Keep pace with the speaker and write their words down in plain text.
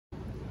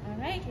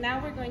Okay,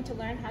 now we're going to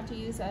learn how to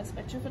use a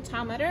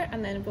spectrophotometer,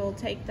 and then we'll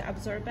take the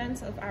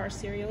absorbance of our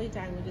serially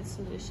diluted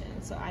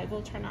solution. So I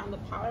will turn on the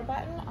power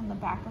button on the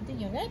back of the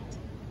unit.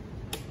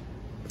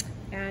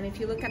 And if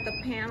you look at the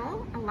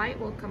panel, a light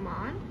will come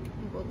on.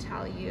 It will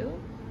tell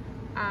you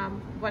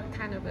what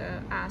kind of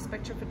a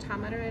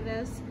spectrophotometer it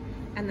is.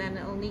 And then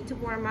it'll need to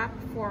warm up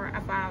for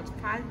about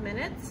 5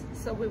 minutes.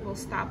 So we will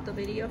stop the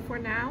video for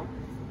now,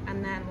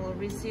 and then we'll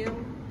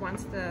resume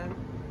once the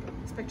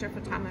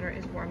spectrophotometer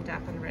is warmed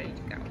up and ready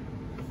to go.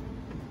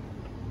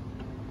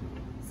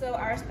 So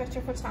our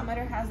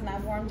spectrophotometer has now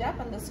warmed up,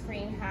 and the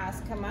screen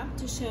has come up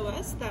to show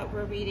us that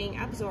we're reading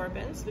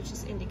absorbance, which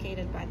is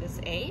indicated by this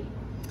A.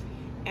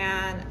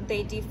 And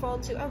they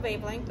default to a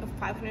wavelength of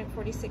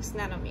 546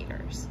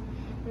 nanometers.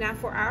 Now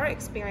for our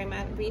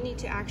experiment, we need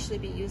to actually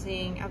be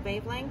using a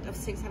wavelength of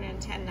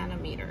 610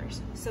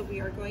 nanometers. So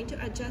we are going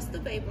to adjust the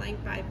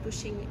wavelength by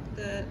pushing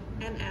the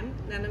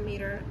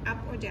nanometer up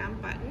or down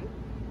button.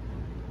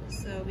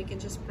 So we can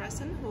just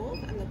press and hold,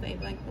 and the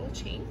wavelength will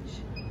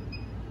change.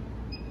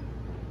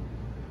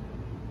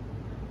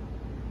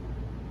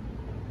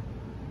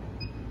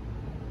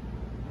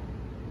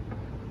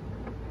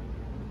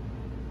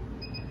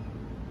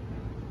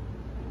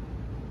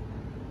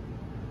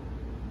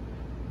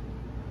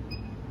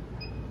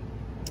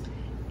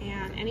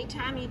 And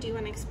anytime you do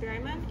an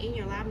experiment in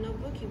your lab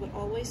notebook, you would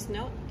always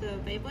note the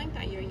wavelength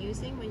that you're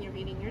using when you're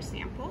reading your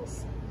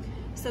samples.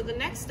 So the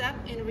next step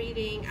in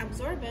reading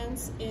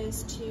absorbance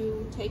is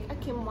to take a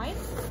Kim wipe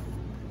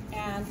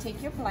and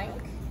take your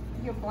blank.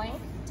 Your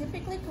blank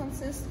typically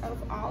consists of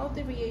all of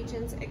the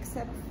reagents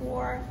except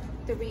for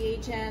the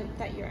reagent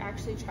that you're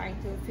actually trying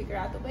to figure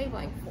out the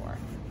wavelength for.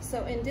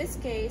 So in this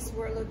case,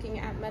 we're looking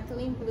at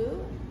methylene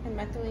blue, and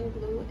methylene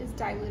blue is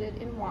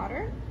diluted in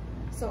water.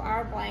 So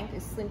our blank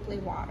is simply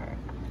water.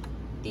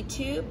 The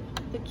tube,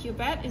 the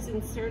cuvette, is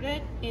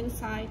inserted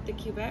inside the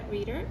cuvette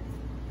reader.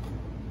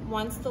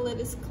 Once the lid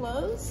is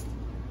closed,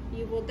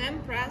 you will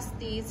then press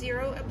the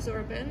 0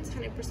 absorbance,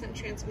 100%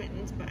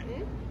 transmittance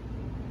button.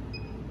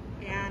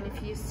 And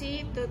if you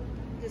see, the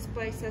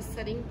display says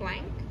setting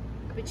blank,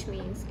 which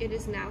means it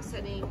is now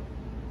setting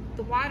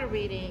the water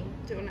reading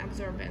to an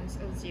absorbance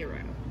of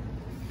 0.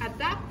 At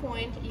that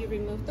point, you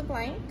remove the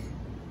blank,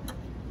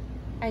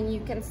 and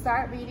you can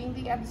start reading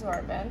the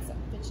absorbance,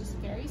 which is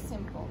very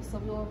simple. So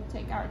we'll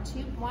take our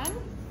tube 1.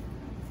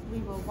 We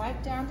will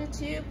wipe down the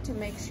tube to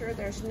make sure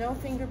there's no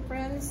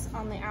fingerprints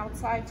on the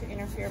outside to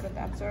interfere with the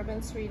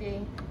absorbance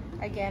reading.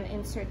 Again,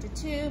 insert the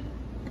tube,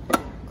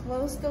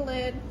 close the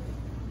lid.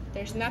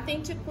 There's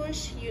nothing to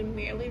push, you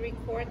merely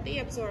record the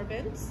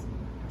absorbance,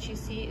 which you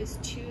see is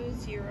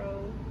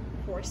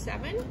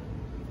 2047.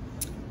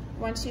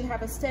 Once you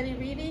have a steady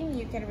reading,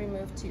 you can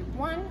remove tube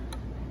 1,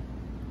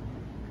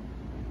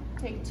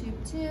 take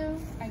tube 2,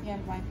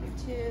 again wipe your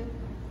tube,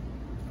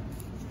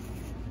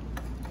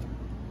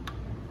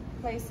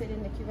 place it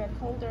in the cuvette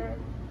holder,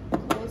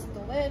 close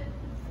the lid,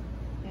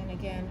 and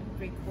again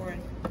record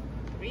the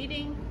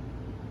reading.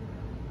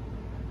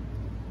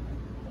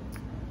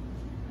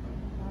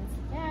 Once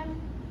again,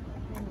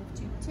 remove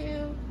tube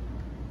 2,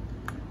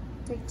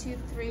 take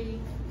tube 3,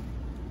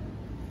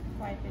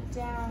 wipe it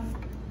down,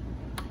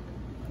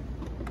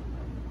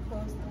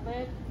 close the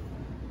lid,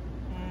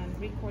 and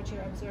record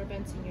your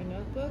absorbance in your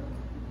notebook.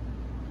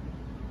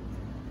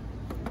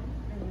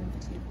 Remove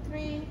tube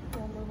 3,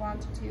 we'll move on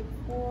to tube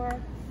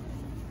 4.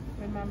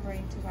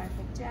 Remembering to wipe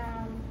it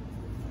down,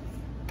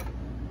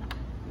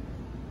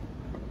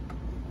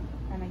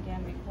 and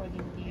again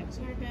recording the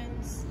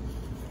absorbance.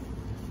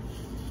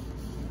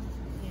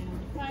 And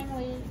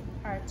finally,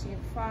 our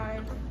tube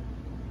 5.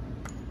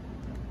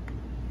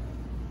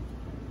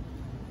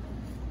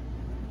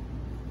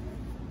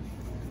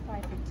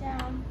 Wipe it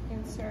down,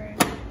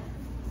 insert,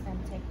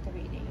 and take the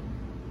reading.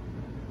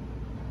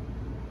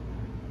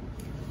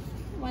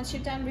 Once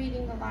you're done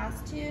reading the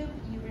last tube,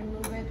 you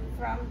remove it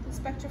from the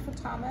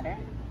spectrophotometer.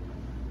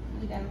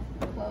 You then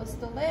close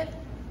the lid,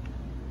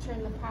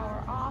 turn the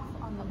power off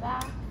on the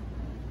back,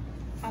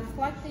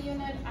 unplug the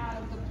unit out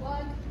of the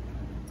plug,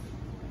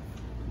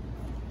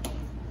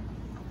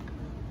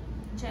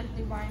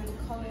 gently wind the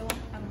coil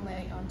and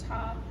lay on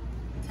top,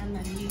 and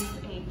then use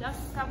a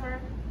dust cover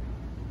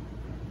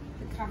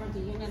to cover the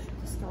unit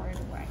to store it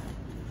away.